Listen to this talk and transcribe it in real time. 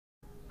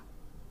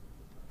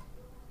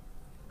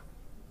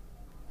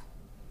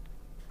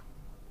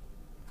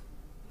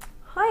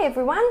Hi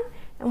everyone,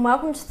 and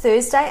welcome to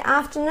Thursday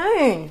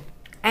afternoon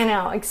and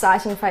our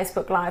exciting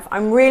Facebook Live.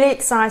 I'm really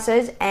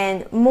excited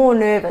and more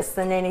nervous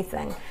than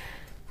anything.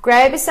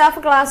 Grab yourself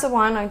a glass of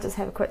wine. I'll just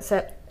have a quick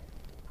sip.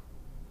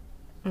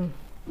 And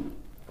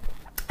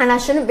I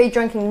shouldn't be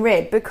drinking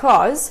red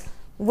because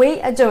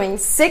we are doing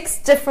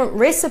 6 different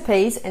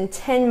recipes in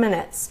 10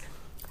 minutes.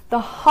 The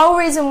whole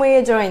reason we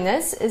are doing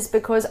this is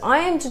because I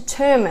am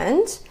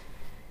determined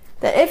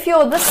that if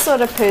you're this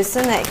sort of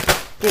person that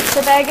gets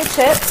a bag of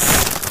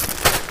chips,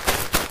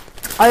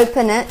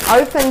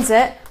 opens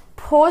it,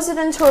 pours it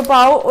into a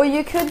bowl, or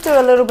you could do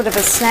a little bit of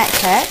a snack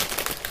hack.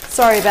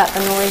 Sorry about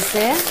the noise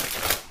there.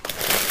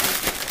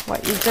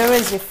 What you do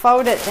is you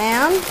fold it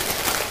down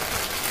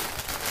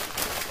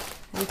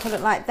and put it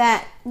like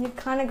that. You've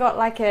kind of got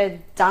like a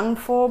done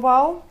for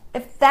bowl.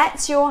 If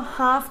that's your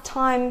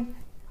halftime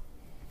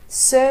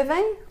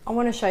serving, I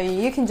want to show you,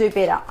 you can do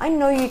better. I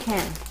know you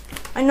can.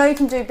 I know you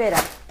can do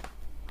better.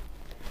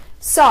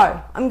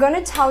 So I'm going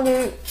to tell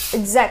you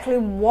exactly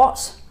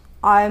what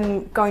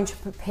I'm going to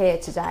prepare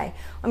today.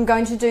 I'm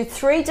going to do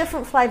 3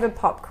 different flavored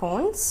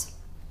popcorns.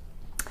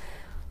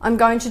 I'm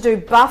going to do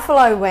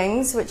buffalo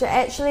wings, which are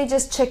actually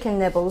just chicken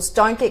nibbles.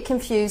 Don't get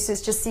confused,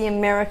 it's just the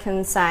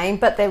American saying,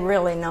 but they're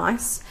really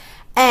nice.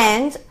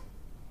 And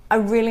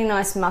a really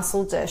nice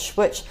mussel dish,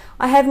 which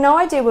I have no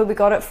idea where we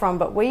got it from,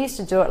 but we used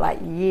to do it like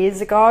years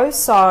ago,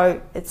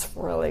 so it's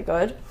really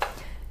good.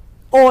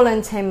 All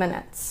in 10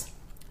 minutes.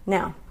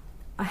 Now,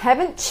 I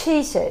haven't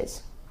cheated.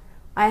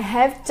 I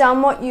have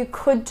done what you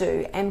could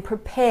do and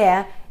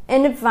prepare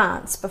in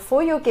advance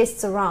before your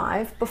guests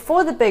arrive,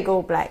 before the big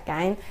All Black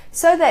game,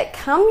 so that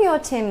come your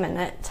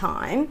 10-minute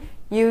time,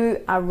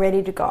 you are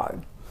ready to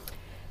go.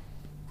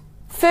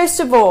 First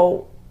of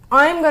all,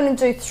 I'm going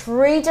to do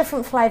 3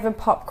 different flavored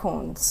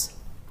popcorns.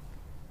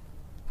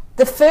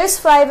 The first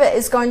flavor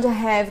is going to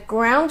have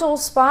ground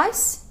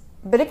allspice,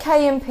 a bit of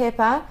cayenne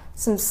pepper,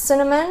 some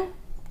cinnamon,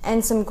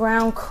 and some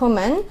ground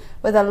cumin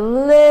with a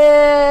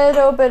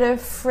little bit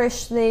of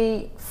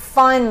freshly,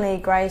 finely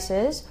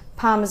grated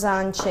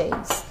Parmesan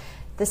cheese.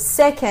 The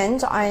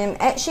second, I am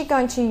actually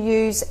going to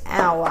use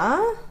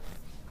our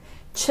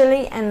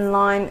chili and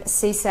lime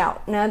sea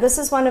salt. Now this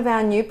is one of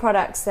our new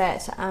products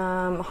that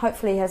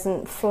hopefully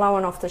hasn't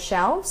flown off the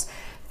shelves,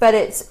 but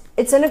it's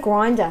in a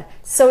grinder,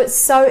 so it's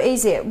so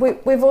easy.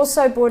 We've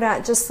also brought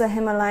out just the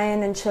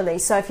Himalayan and chili,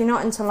 so if you're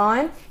not into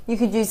lime, you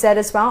could use that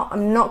as well.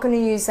 I'm not going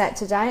to use that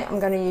today. I'm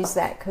going to use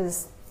that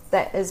because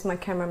that is my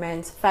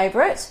cameraman's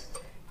favorite.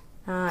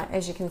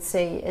 As you can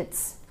see,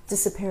 it's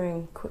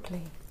disappearing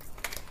quickly.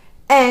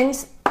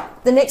 And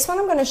the next one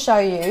I'm going to show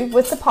you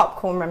with the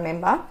popcorn,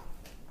 remember,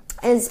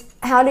 is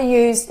how to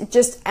use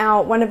just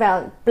one of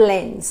our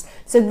blends.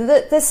 So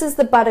this is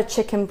the butter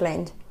chicken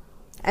blend,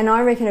 and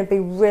I reckon it'd be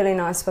really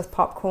nice with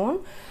popcorn.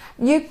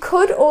 You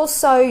could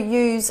also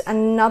use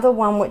another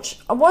one which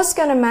I was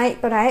going to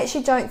make, but I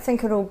actually don't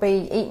think it'll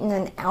be eaten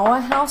in our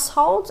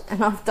household,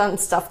 and I've done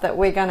stuff that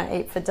we're going to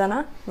eat for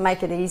dinner.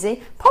 Make it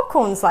easy.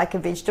 Popcorn's like a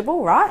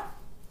vegetable, right?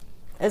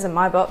 Is in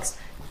my box.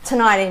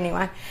 Tonight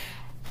anyway.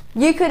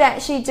 You could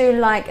actually do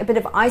like a bit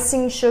of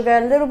icing sugar,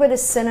 a little bit of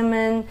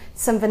cinnamon,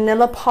 some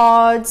vanilla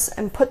pods,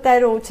 and put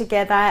that all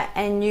together,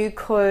 and you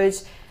could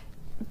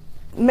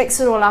mix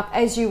it all up,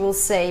 as you will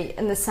see,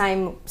 in the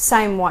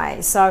same way.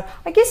 So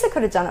I guess I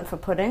could have done it for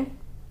pudding.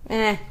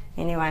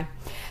 Anyway.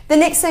 The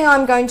next thing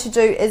I'm going to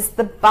do is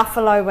the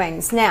buffalo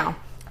wings. Now,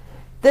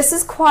 this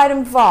is quite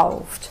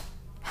involved.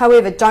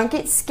 However, don't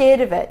get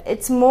scared of it.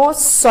 It's more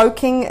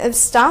soaking of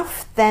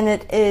stuff than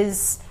it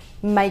is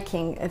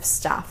making of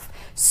stuff.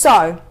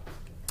 So,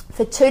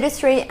 for 2 to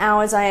 3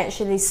 hours, I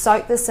actually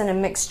soaked this in a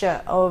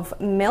mixture of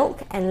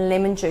milk and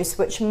lemon juice,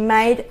 which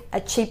made a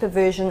cheaper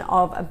version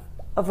of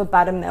a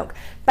buttermilk.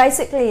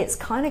 Basically, it's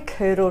kind of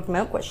curdled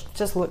milk, which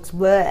just looks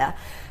bleh.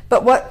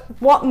 But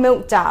what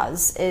milk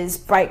does is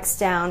breaks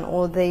down,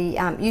 or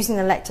using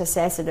the lactose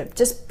acid, it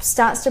just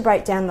starts to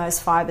break down those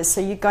fibers,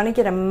 so you're going to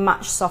get a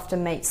much softer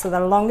meat. So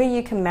the longer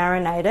you can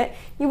marinate it,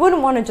 you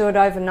wouldn't want to do it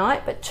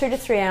overnight, but 2 to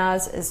 3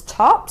 hours is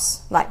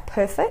tops, like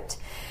perfect.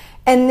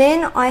 And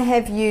then I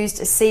have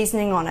used a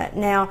seasoning on it.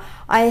 Now,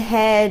 I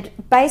had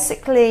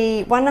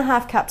basically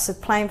 1.5 cups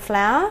of plain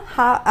flour,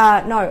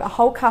 a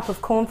whole cup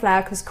of corn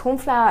flour, because corn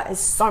flour is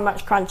so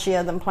much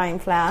crunchier than plain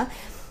flour.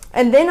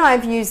 And then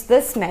I've used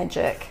this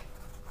magic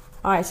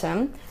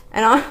item,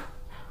 and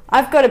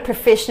I've got a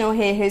professional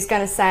here who's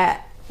going to say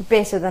it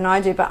better than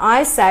I do, but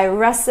I say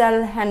Ras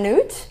El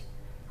Hanout.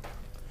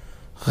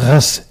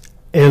 Ras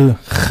El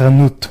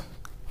Hanout.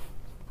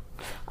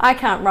 I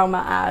can't roll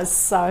my R's,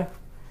 so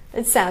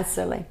it sounds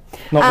silly.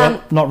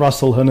 Not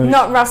Russell Hanout.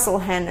 Not Russell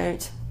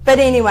Hanout. But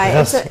anyway,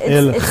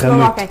 it's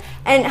Moroccan.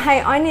 And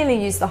hey, I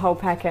nearly used the whole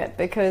packet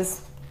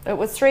because it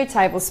was 3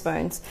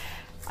 tablespoons.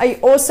 I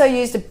also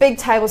used a big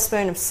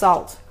tablespoon of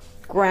salt,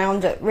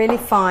 ground it really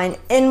fine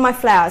in my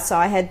flour. So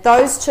I had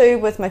those 2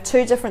 with my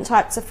 2 different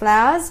types of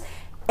flours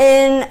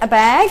in a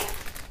bag,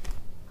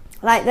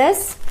 like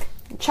this.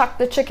 Chuck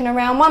the chicken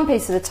around 1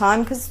 piece at a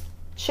time because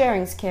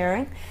sharing's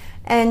caring.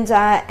 And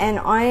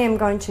I am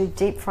going to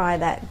deep fry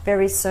that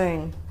very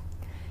soon.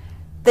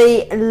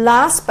 The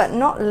last but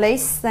not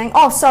least thing,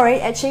 oh sorry,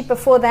 actually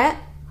before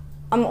that,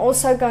 I'm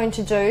also going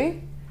to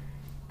do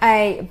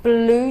a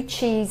blue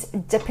cheese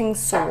dipping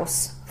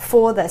sauce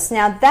for this.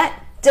 Now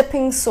that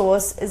dipping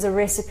sauce is a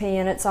recipe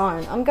in its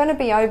own. I'm going to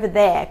be over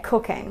there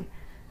cooking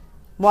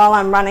while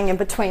I'm running in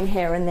between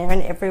here and there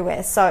and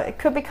everywhere, so it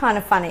could be kind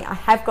of funny. I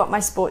have got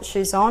my sports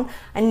shoes on.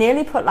 I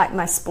nearly put like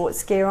my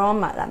sports gear on,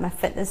 like my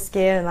fitness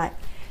gear, like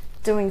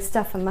doing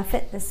stuff in my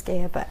fitness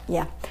gear, but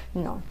yeah,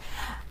 no.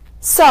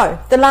 So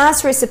the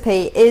last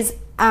recipe is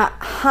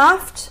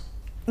halved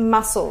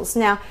mussels.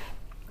 Now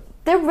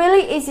they're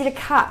really easy to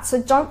cut,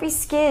 so don't be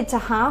scared to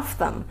halve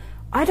them.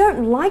 I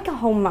don't like a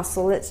whole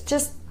mussel, it's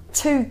just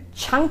too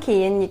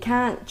chunky and you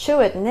can't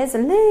chew it, and there's a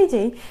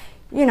lady,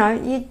 you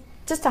know,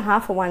 just a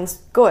half of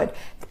one's good.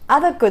 The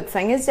other good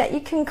thing is that you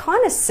can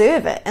kind of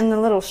serve it in the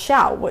little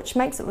shell, which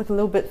makes it look a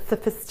little bit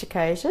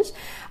sophisticated.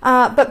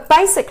 But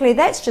basically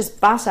that's just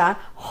butter,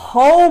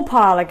 whole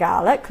pile of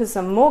garlic, because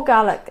the more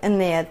garlic in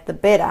there the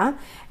better,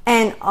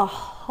 and a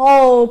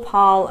whole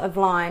pile of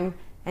lime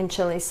and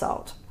chili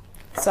salt.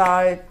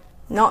 So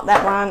not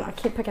that one, I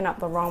keep picking up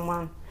the wrong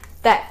one.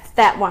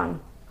 That one.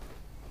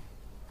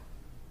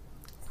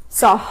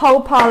 So a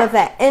whole pile of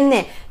that in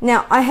there.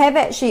 Now I have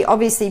actually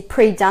obviously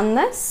pre-done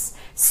this,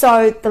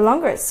 so the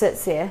longer it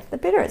sits there, the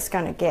better it's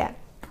going to get.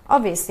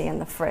 Obviously in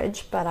the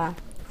fridge, but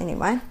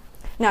anyway.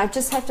 Now I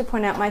just have to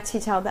point out my tea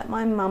towel that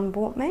my mum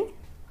bought me.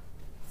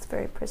 It's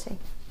very pretty.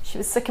 She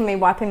was sick of me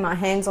wiping my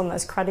hands on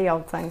those cruddy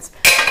old things.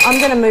 I'm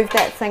going to move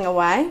that thing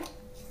away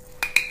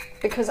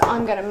because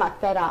I'm going to muck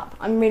that up.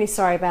 I'm really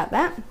sorry about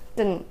that.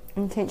 Didn't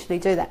intentionally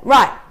do that.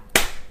 Right.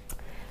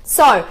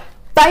 So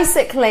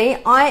basically,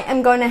 I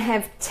am going to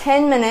have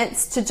 10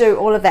 minutes to do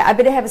all of that. I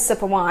better have a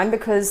sip of wine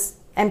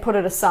and put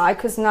it aside,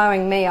 because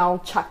knowing me, I'll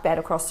chuck that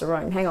across the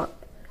room. Hang on.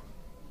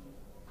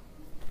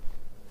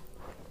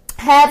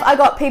 Have I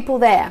got people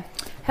there?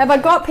 Have I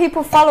got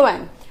people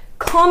following?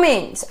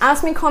 Comment.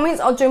 Ask me comments.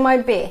 I'll do my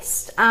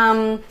best.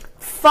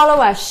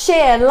 Follow us,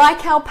 share,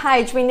 like our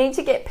page. We need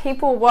to get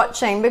people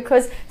watching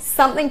because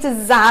something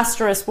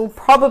disastrous will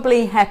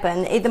probably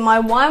happen. Either my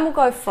wine will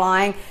go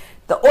flying,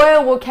 the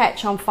oil will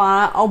catch on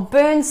fire, I'll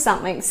burn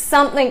something.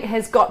 Something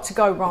has got to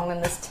go wrong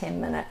in this 10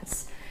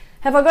 minutes.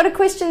 Have I got a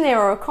question there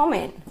or a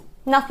comment?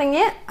 Nothing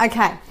yet?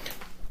 Okay.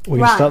 We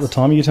can start the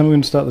timer. You tell me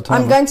when to start the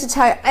timer. I'm going to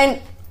tell you.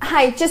 And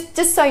hey, just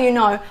so you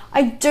know,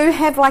 I do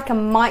have like a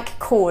mic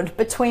cord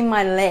between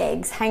my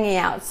legs hanging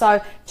out.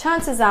 So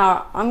chances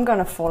are I'm going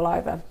to fall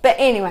over. But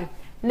anyway,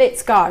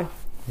 let's go.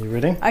 You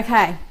ready?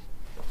 Okay.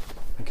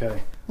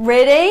 Okay.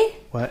 Ready?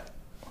 Wait.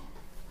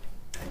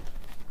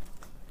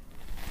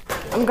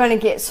 I'm going to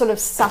get sort of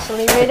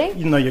subtly ready.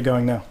 You know you're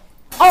going now.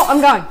 Oh,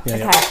 I'm going. Yeah,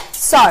 okay. yeah.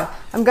 So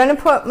I'm going to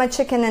put my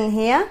chicken in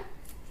here.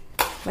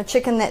 My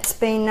chicken that's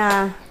been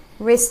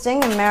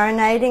resting and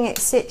marinating,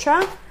 etc.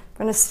 I'm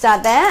going to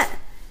start that.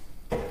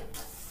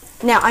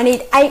 Now I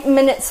need 8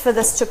 minutes for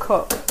this to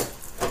cook.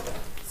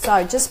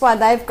 So just while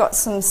they've got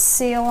some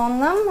seal on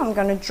them, I'm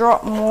going to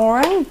drop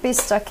more in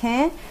best I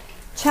can.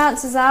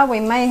 Chances are we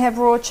may have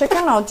raw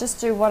chicken. I'll just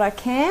do what I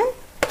can.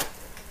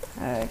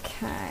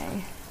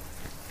 Okay.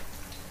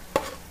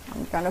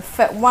 I'm going to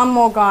fit one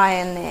more guy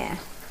in there.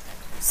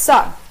 So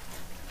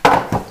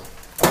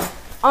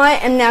I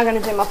am now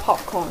going to do my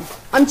popcorn.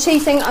 I'm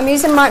cheating. I'm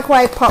using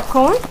microwave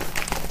popcorn,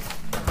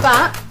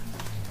 but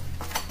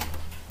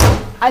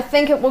I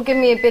think it will give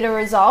me a better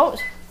result.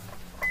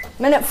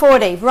 Minute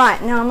 40. Right,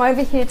 now I'm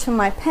over here to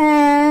my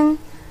pan.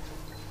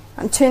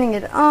 I'm turning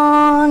it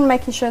on,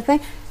 making sure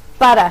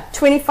butter,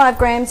 25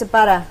 grams of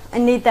butter. I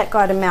need that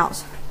guy to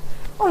melt.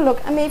 Oh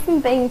look, I'm even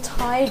being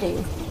tidy.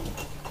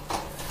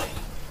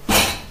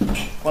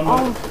 1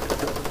 minute.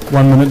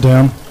 1 minute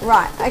down.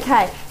 Right,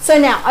 okay. So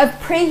now I've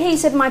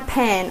preheated my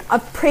pan.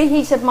 I've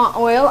preheated my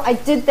oil. I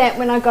did that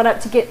when I got up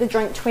to get the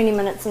drink 20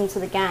 minutes into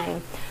the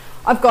game.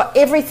 I've got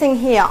everything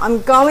here.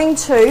 I'm going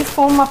to,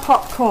 for my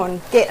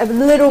popcorn, get a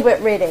little bit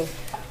ready.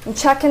 I'm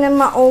chucking in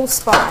my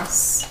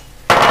allspice.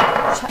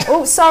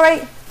 Oh,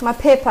 sorry, my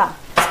pepper.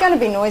 It's going to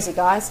be noisy,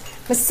 guys.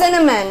 My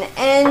cinnamon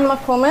and my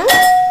cumin.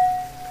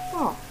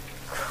 Oh,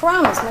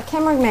 crumbs. My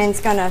cameraman's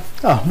going to...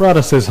 Oh,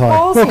 Rada says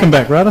hi. Welcome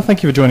back, Rada.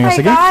 Thank you for joining us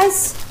again. Hey,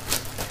 guys.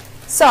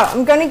 So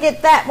I'm going to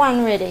get that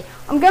one ready.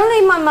 I'm going to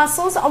leave my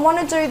mussels. I want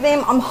to do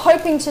them. I'm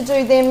hoping to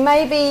do them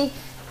maybe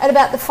at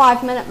about the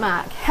 5 minute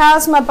mark.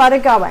 How's my butter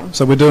going?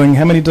 So we're doing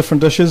how many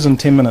different dishes in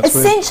 10 minutes?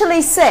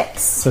 Essentially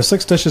 6. So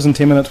 6 dishes in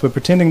 10 minutes. We're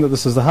pretending that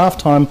this is the half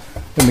time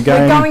in the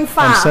game. We're going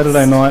fast. On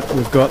Saturday night.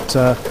 We've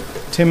got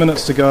 10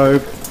 minutes to go.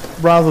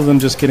 Rather than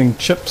just getting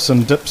chips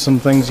and dips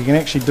and things, you can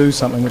actually do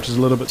something which is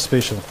a little bit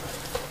special.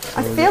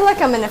 I feel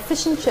like I'm in a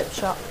fish and chip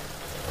shop.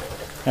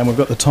 And we've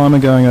got the timer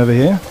going over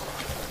here.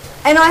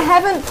 And I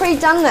haven't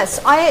pre-done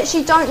this. I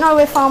actually don't know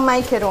if I'll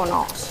make it or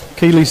not.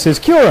 Keely says,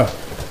 Kia ora.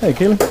 Hey,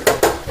 Keely.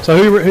 So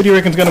who do you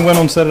reckon's going to win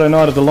on Saturday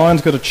night? Have the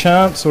Lions got a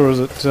chance, or is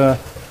it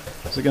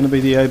going to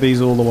be the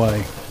ABs all the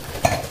way?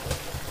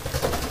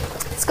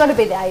 It's got to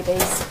be the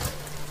ABs.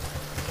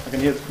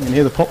 You can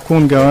hear the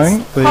popcorn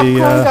going. Popcorn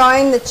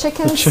going, the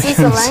chicken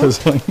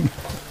sizzling.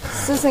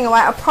 sizzling away.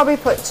 I'll probably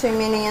put too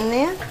many in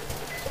there.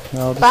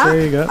 No,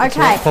 there you go. That's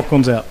okay. right.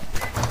 Popcorn's out.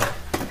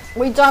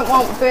 We don't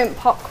want burnt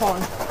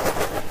popcorn.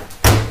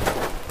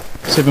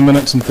 7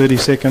 minutes and 30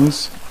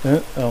 seconds.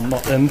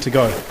 Not in to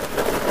go.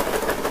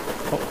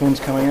 Popcorn's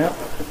coming out.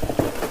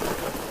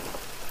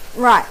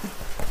 Right.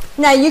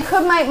 Now you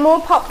could make more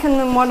popcorn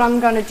than what I'm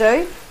going to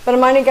do, but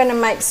I'm only going to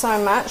make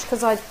so much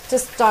because I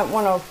just don't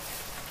want to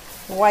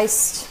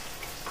waste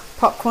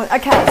popcorn.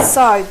 Okay,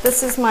 so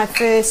this is my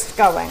first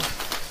going.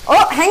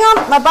 Oh, hang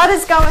on, my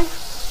butter's going.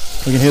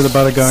 We can hear the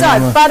butter going.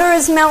 So butter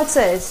is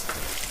melted.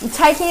 I'm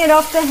taking it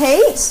off the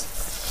heat.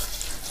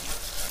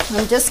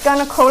 I'm just going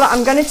to cool it.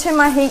 I'm going to turn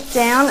my heat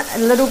down a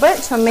little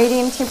bit to a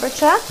medium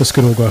temperature. This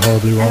could all go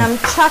horribly wrong. And I'm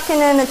chucking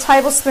in a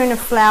tablespoon of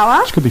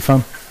flour. Which could be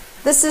fun.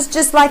 This is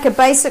just like a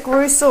basic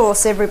roux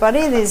sauce,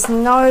 everybody. There's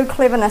no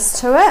cleverness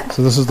to it.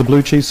 So this is the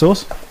blue cheese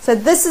sauce? So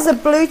this is a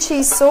blue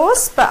cheese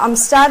sauce, but I'm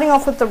starting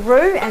off with the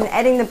roux and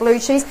adding the blue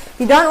cheese. If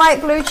you don't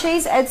like blue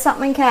cheese, add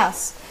something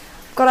else.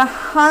 I've got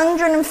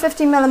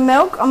 150 ml of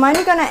milk. I'm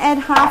only going to add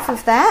half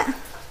of that.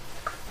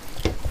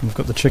 We've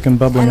got the chicken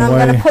bubbling away. And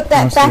I'm going to put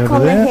that back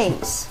on the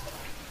heat.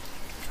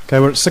 Okay,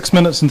 we're at 6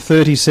 minutes and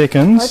 30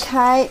 seconds.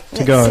 Okay,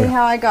 let's see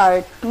how I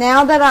go.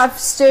 Now that I've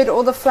stirred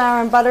all the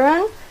flour and butter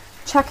in,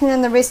 chucking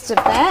in the rest of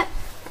that.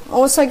 I'm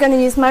also going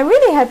to use my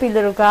really happy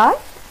little guy.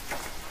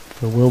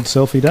 For World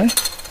Selfie Day.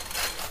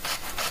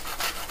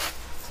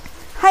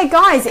 Hey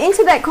guys,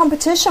 enter that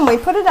competition. We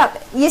put it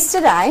up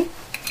yesterday.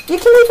 You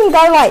can even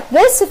go like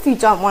this if you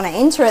don't want to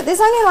enter it.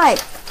 There's only like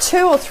 2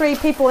 or 3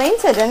 people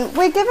entered and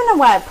we're giving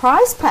away a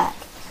prize pack.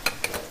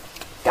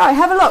 Go,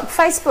 have a look,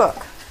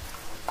 Facebook.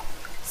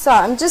 So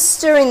I'm just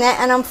stirring that,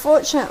 and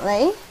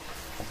unfortunately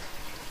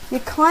you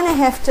kind of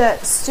have to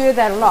stir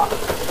that a lot.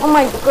 Oh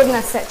my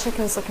goodness, that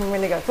chicken's looking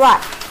really good. Right,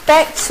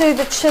 back to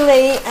the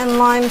chili and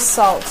lime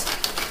salt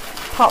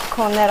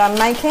popcorn that I'm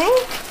making.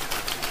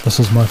 This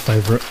is my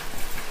favourite.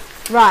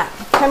 Right,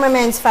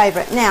 cameraman's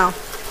favourite. Now,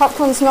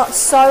 popcorn's not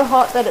so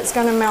hot that it's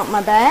going to melt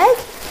my bag.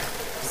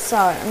 So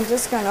I'm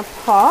just going to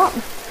pop.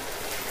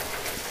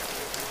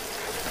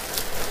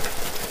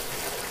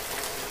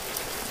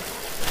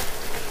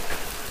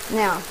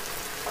 Now,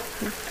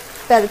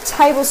 about a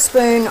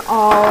tablespoon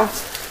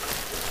of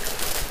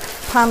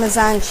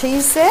Parmesan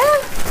cheese there.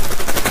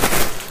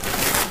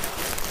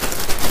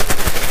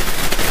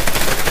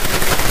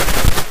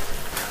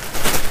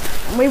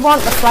 And we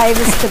want the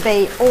flavours to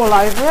be all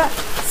over it.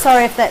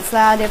 Sorry if that's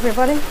loud,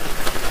 everybody.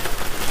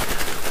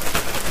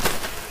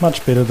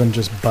 Much better than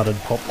just buttered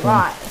popcorn.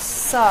 Right,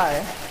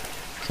 so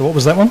what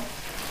was that one?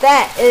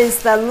 That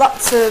is the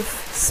lots of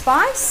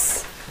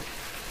spice.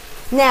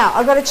 Now,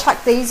 I've got to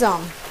chuck these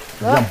on.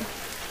 Look.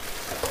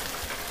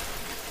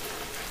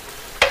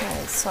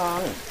 Okay, so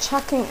I'm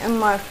chucking in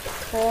my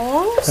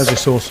prawns. How's your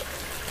sauce?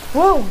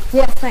 Whoa,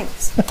 yeah,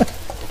 thanks.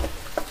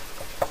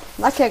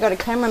 Lucky I got a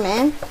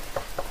cameraman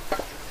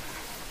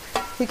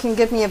who can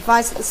give me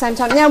advice at the same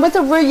time. Now, with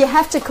the roux, you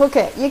have to cook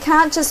it. You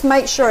can't just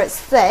make sure it's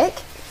thick.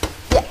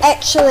 You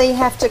actually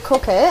have to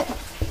cook it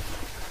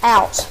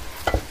out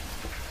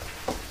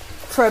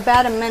for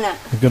about a minute.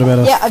 We've got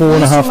about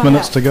 4.5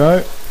 minutes to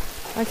go.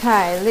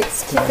 Okay,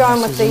 let's keep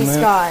going with these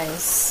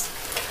guys.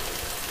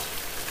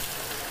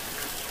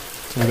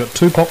 So we've got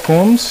 2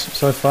 popcorns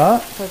so far.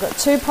 So we've got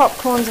 2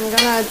 popcorns. I'm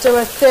going to do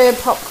a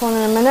 3rd popcorn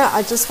in a minute.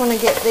 I just want to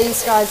get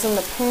these guys in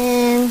the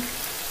pan.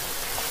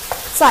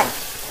 It's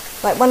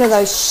like one of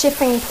those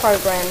chefing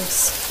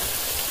programs.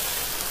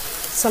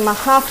 So my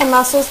half a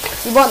mussels,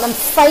 you want them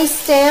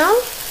face down.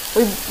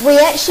 We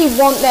actually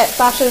want that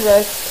butter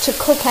to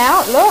cook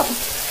out, look.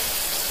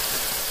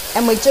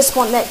 And we just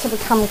want that to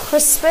become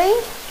crispy.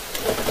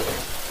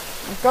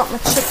 I've got my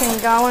chicken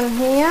going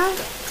here.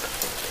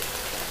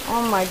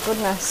 Oh my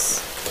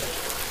goodness.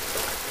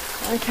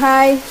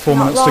 Okay. 4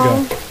 minutes to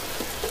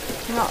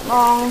go. Not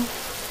long.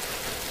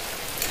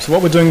 So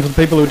what we're doing for the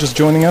people who are just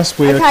joining us,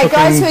 we are cooking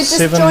guys who are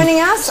just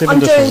joining us,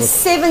 I'm doing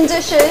 7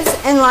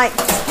 dishes in like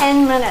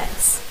 10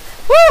 minutes.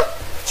 Woo!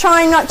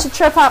 Trying not to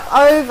trip up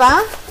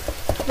over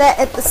that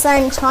at the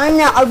same time.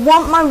 Now I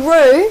want my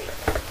roux.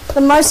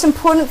 The most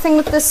important thing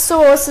with this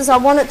sauce is I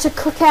want it to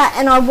cook out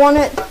and I want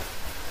it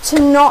to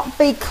not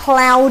be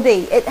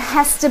cloudy. It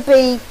has to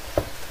be,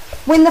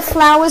 when the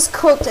flour's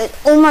cooked, it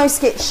almost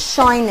gets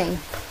shiny.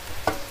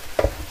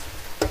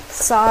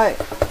 So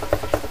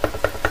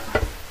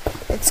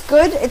it's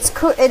good.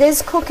 It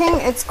is cooking.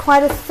 It's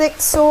quite a thick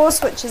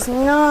sauce, which is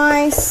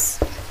nice.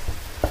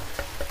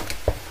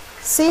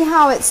 See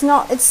how it's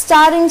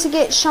starting to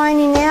get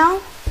shiny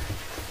now,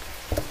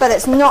 but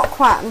it's not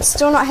quite. I'm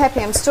still not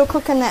happy. I'm still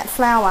cooking that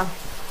flour.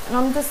 And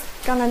I'm just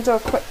going to do a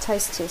quick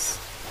taste test.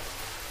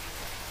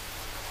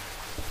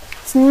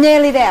 It's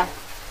nearly there.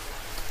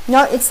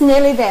 No, it's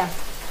nearly there.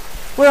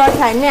 We're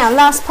okay. Now,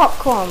 last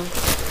popcorn.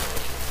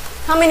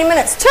 How many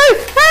minutes? 2!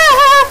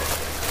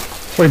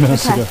 3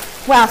 minutes to go.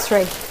 Wow,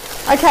 3.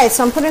 Okay,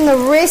 so I'm putting the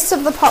rest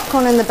of the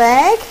popcorn in the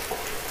bag.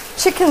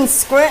 Chicken's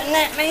squirting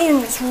at me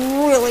and it's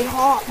really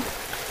hot.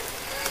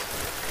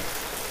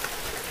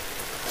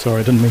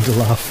 Sorry, I didn't mean to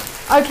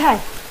laugh. Okay,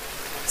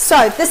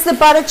 so this is the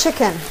butter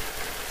chicken.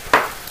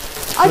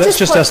 That's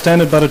just our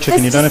standard butter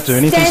chicken. You don't have to do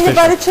anything special.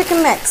 Standard butter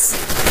chicken mix.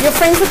 Your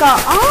friends will go,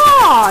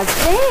 oh,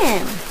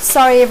 damn.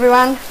 Sorry,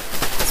 everyone.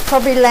 It's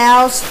probably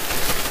loud.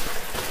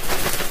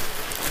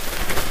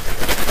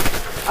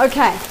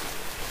 Okay.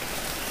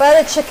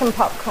 Butter chicken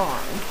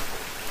popcorn.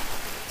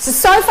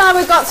 So far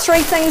we've got 3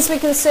 things we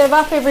can serve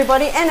up,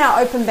 everybody, and our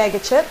open bag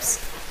of chips.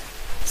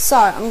 So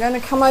I'm going to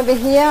come over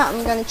here.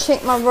 I'm going to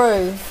check my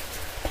roux.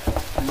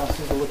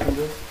 Mussels are looking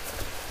good.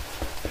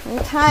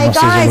 Okay,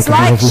 guys,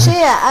 like,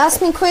 share,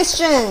 ask me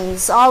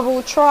questions. I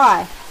will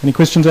try. Any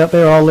questions out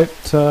there? I'll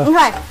let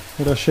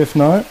our chef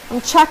know.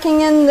 I'm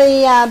chucking in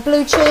the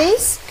blue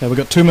cheese. Okay, we've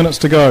got 2 minutes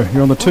to go.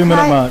 You're on the 2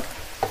 minute mark.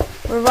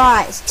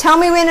 Right. Tell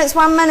me when it's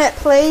 1 minute,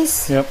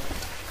 please. Yep.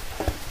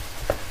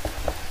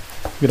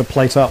 Get a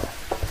plate up.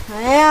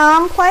 Yeah,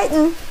 I'm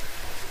plating.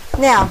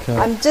 Now,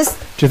 I'm just.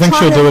 Do you think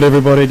she'll do it,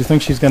 everybody? Do you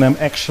think she's going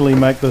to actually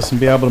make this and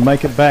be able to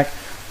make it back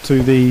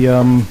to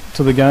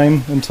the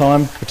game in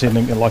time?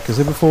 Pretending, like I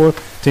said before,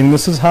 pretending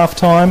this is half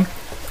time.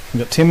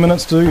 We've got 10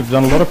 minutes to do. You've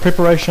done a lot of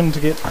preparation to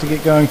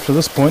get going to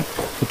this point.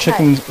 The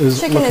chicken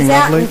is looking lovely. Chicken is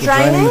out and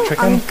draining.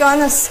 I'm going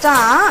to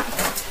start.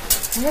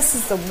 And this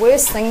is the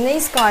worst thing.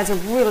 These guys are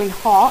really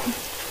hot.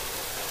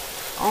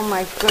 Oh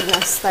my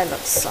goodness, they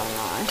look so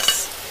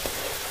nice.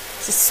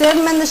 So serve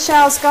them in the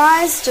shells,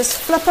 guys. Just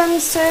flip them,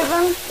 serve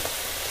them.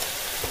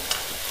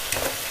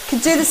 You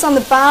could do this on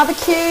the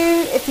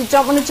barbecue if you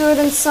don't want to do it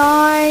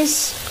inside.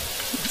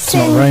 It's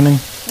not raining.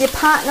 Your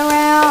partner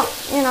out,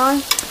 you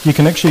know. You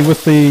can actually,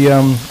 with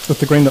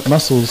the green lip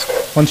mussels,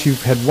 once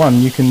you've had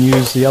one, you can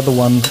use the other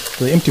one,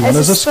 the empty one,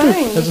 as a scoop.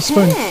 As a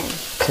spoon.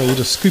 So you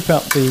just scoop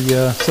out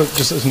the, so it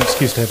just is an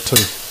excuse to have 2,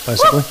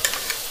 basically.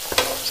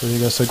 So there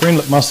you go. So green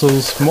lip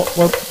mussels.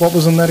 What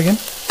was in that again?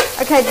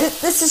 Okay,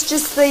 this is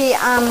just the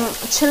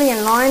chili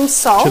and lime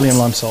salt. Chili and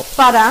lime salt.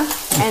 Butter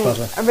and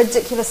a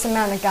ridiculous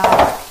amount of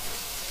garlic.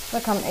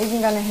 Look, I'm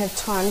even going to have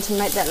time to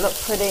make that look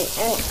pretty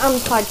and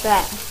unplug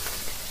that.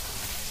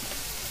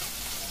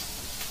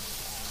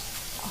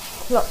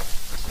 Oh, look.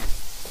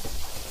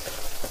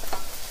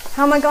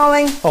 How am I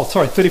going? Oh,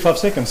 sorry, 35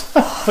 seconds.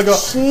 Forgot.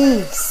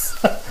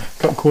 Jeez.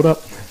 Got caught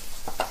up.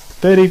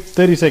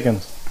 30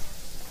 seconds.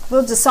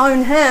 We'll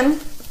disown him.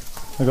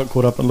 I got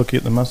caught up and looking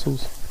at the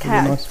mussels. Okay,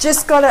 nice. I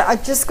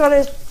just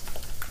gotta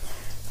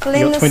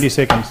blend this. 20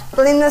 seconds.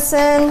 Blend this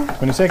in.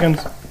 20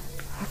 seconds.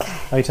 Okay.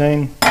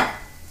 18,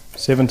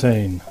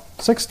 17,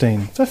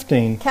 16,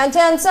 15.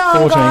 Countdown song,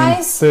 14,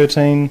 guys.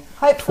 13,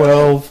 Hopefully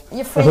 12.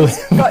 Your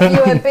friends got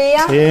you a beer.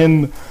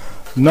 10,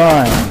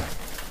 9,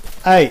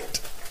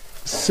 8.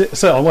 6,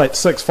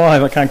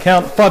 5. I can't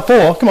count. 5,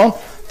 4. Come on.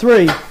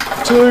 3,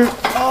 2,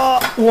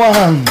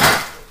 1.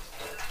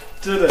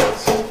 Did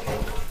it.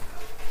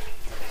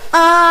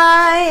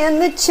 I am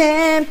the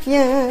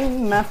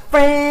champion, my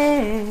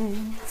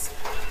friends,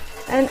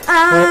 and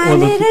I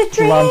need a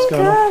drink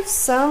of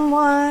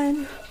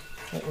someone.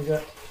 What we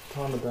got?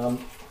 Kind of done.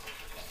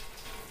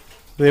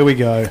 There we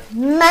go.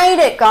 Made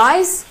it,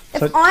 guys.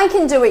 If I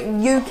can do it,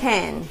 you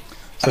can.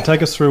 So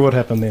take us through what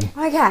happened then.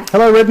 Okay.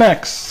 Hello, Red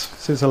Max.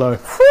 Says hello.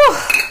 Whew.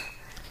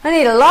 I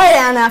need a lie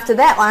down after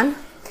that one.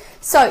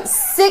 So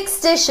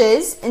 6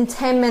 dishes in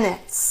 10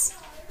 minutes.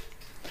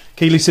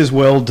 Keely says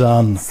well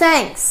done.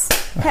 Thanks.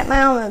 Pat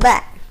my arm on the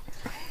back.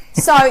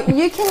 So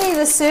you can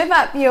either serve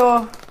up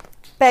your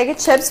bag of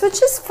chips,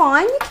 which is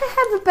fine. You can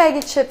have a bag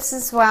of chips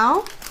as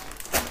well.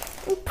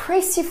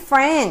 Impress your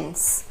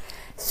friends.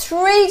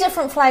 3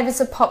 different flavours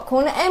of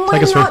popcorn, and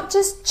we're not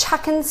just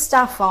chucking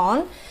stuff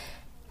on.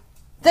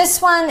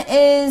 This one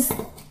is,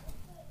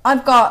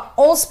 I've got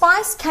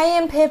allspice,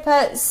 cayenne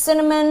pepper,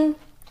 cinnamon,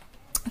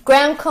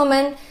 ground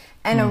cumin,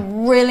 and a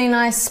really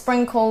nice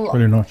sprinkle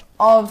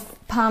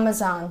of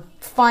parmesan,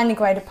 finely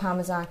grated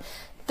parmesan.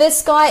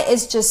 This guy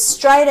is just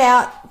straight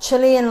out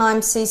chili and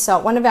lime sea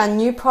salt, one of our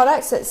new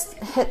products that's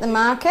hit the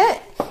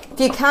market. If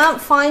you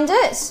can't find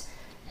it,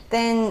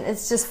 then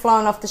it's just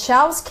flown off the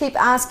shelves. Keep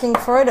asking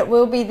for it, it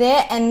will be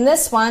there. And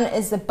this one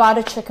is the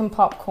butter chicken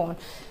popcorn.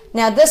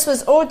 Now this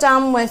was all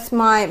done with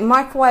my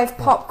microwave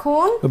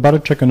popcorn. The butter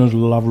chicken is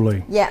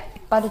lovely. Yeah,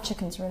 butter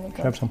chicken's really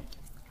good. Have some.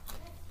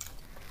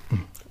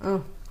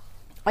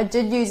 I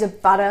did use a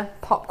butter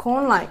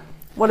popcorn, like,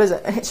 what is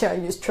it? Actually, I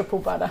used triple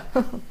butter.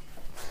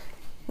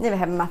 Never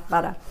have enough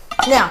butter.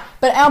 Now,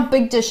 but our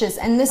big dishes,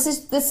 and this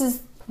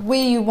is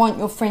where you want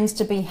your friends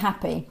to be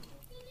happy.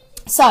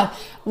 So,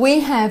 we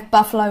have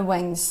buffalo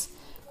wings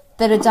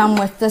that are done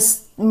with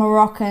this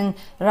Moroccan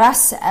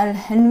ras el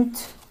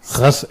Hanout.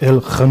 Ras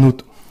el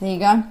Hanout. There you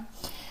go.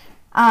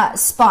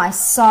 Spice.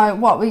 So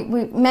what we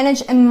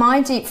manage in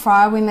my deep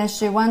fryer, we managed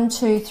to do 1,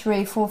 2,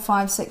 3, 4,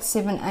 5, 6,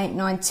 7, 8,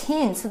 9,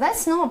 10. So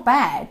that's not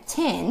bad.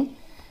 10.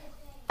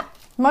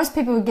 Most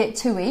people would get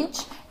 2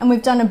 each. And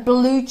we've done a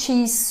blue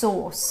cheese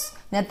sauce.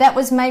 Now that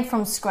was made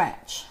from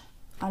scratch.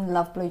 I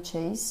love blue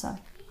cheese. So.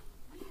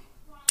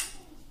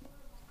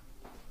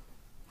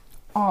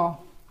 Oh,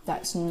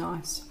 that's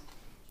nice.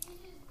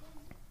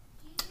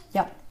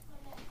 Yep.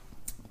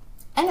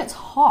 And it's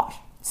hot.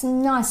 It's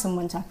nice in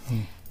winter.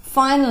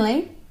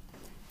 Finally,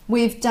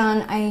 we've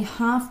done a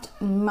halved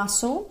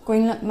mussel,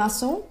 green lip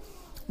mussel.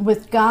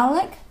 with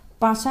garlic,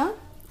 butter,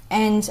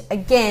 and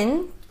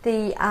again,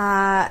 the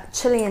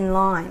chili and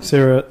lime.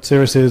 Sarah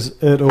says,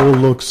 it all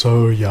looks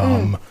so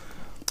yum.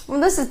 Well,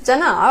 this is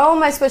dinner. I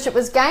almost wish it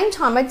was game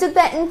time. I did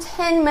that in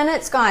 10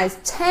 minutes, guys.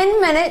 10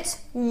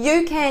 minutes,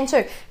 you can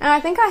too. And I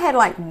think I had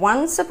like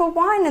 1 sip of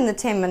wine in the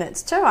 10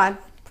 minutes too. I'm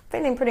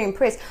feeling pretty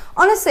impressed.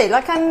 Honestly,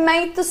 like I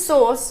made the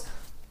sauce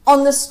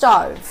on the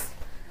stove.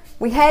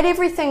 We had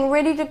everything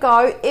ready to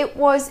go. It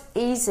was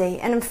easy.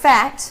 And in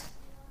fact,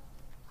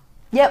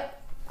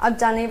 yep, I've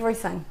done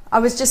everything. I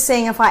was just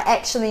seeing if I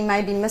actually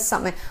maybe missed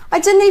something. I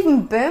didn't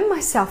even burn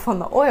myself on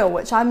the oil,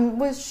 which I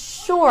was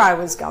sure I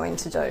was going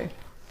to do.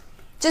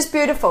 Just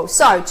beautiful.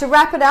 So to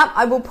wrap it up,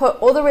 I will put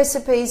all the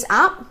recipes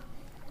up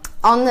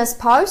on this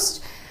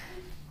post.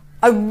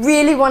 I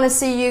really want to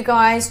see you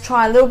guys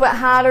try a little bit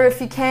harder if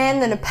you can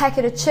than a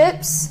packet of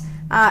chips,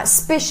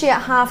 especially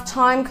at half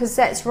time, because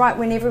that's right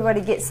when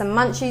everybody gets some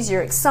munchies.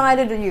 You're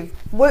excited and you've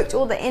worked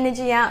all the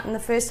energy out in the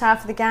first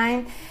half of the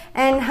game.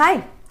 And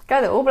hey,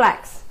 go the All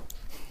Blacks.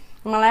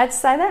 Am I allowed to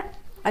say that?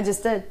 I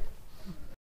just did.